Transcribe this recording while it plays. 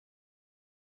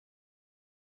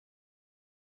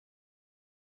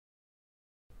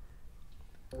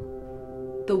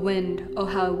The wind, oh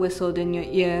how it whistled in your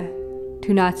ear.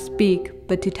 To not speak,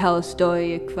 but to tell a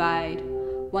story, it cried.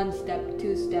 One step,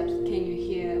 two steps, can you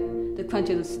hear the crunch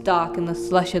of the stalk and the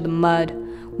slush of the mud?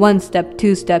 One step,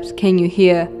 two steps, can you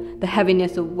hear the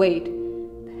heaviness of weight,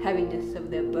 the heaviness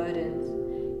of their burdens?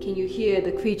 Can you hear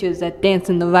the creatures that dance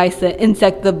in the rice, the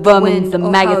insects, the vermin, the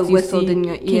maggots you whistled in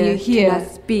your ear? Can you hear, to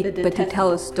not speak, but to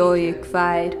tell a story, it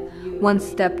cried. One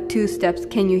step, two steps,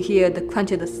 can you hear the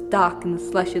crunch of the stalk and the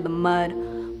slush of the mud?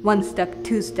 One step,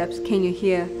 two steps, can you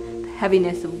hear the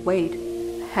heaviness of weight,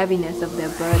 the heaviness of their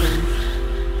burdens?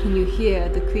 Can you hear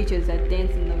the creatures that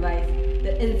dance in the rice,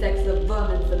 the insects, the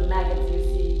vermin, the maggots you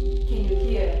see? Can you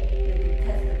hear the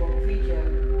detestable creature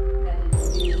that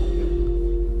is you?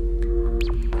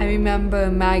 I remember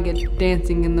a maggot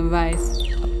dancing in the rice.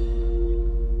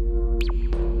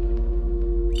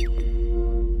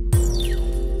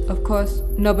 Of course,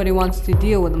 nobody wants to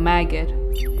deal with a maggot,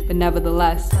 but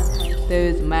nevertheless, there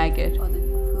is a maggot. Are the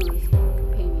cruelest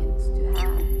companions to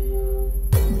have.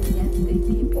 Yet they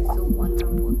can be so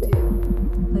wonderful too,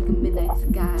 like a midnight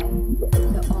sky.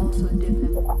 They're all so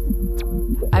different.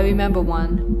 I remember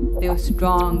one. They were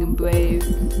strong and brave.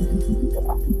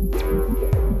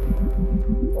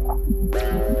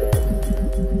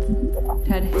 It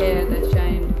had hair that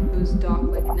shined. It was dark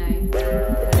like night. It had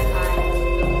eyes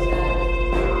that were sad.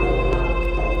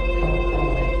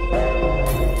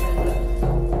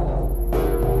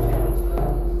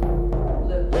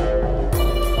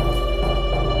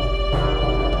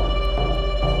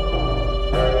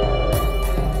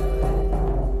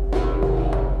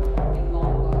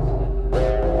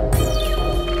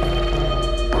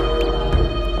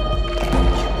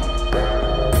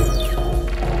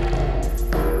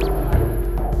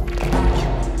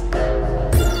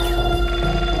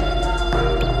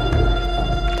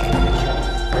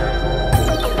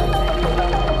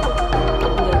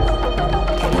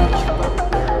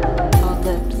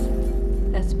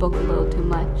 Spoke a little too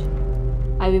much.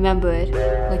 I remember it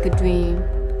like a dream,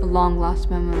 a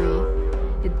long-lost memory.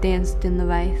 It danced in the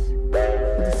rice,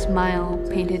 with a smile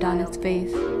painted on its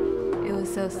face. It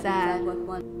was so sad, kind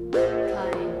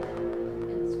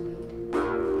and sweet.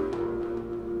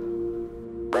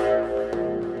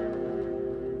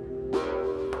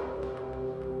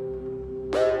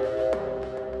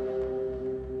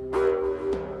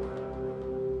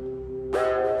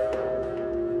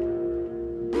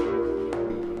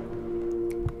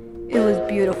 It was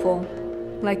beautiful,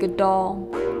 like a doll.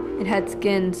 It had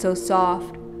skin so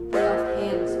soft, soft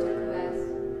hands to caress.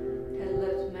 It had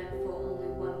lips meant for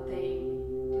only one thing,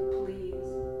 to please.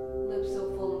 Lips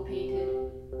so full and painted,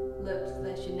 lips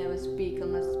that should never speak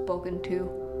unless spoken to.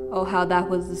 Oh, how that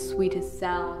was the sweetest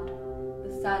sound,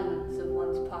 the silence of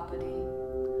one's property.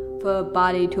 For a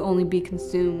body to only be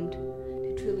consumed,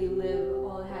 to truly live,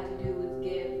 all it had to do was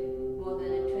give, more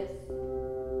than a tryst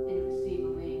and receive a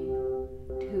ring.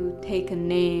 To take a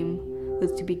name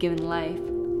was to be given life.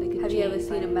 Have you ever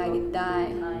seen a maggot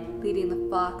die, leading the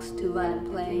fox to run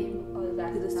and play?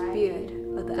 To the spirit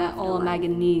of the that all a maggot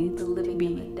needs, the living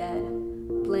and the dead,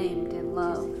 blamed and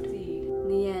loved. In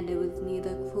the end, it was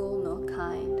neither cruel nor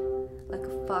kind. Like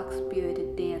a fox spirit,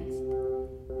 it danced,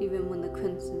 even when the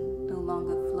crimson no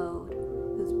longer flowed. It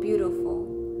was beautiful.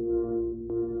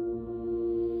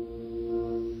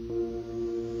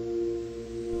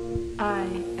 I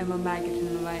am a maggot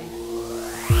in the rice.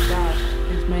 That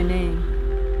is my name.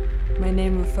 My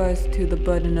name refers to the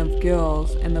burden of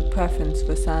girls and the preference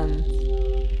for sons.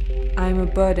 I am a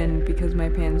burden because my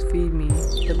parents feed me,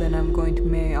 but then I'm going to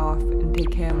marry off and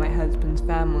take care of my husband's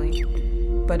family.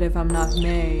 But if I'm not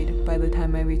married by the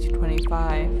time I reach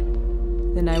 25,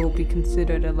 then I will be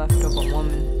considered a leftover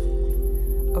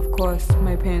woman. Of course,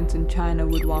 my parents in China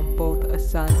would want both a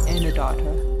son and a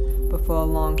daughter, but for a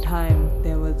long time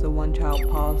there was a one-child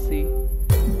policy,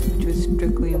 which was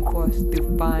strictly enforced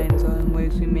through fines or in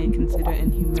ways we may consider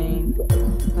inhumane,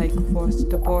 like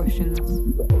forced abortions.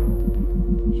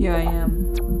 Here I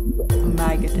am, a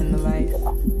maggot in the rice.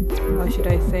 Or should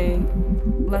I say,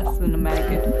 less than a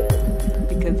maggot,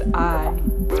 because I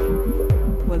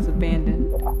was abandoned.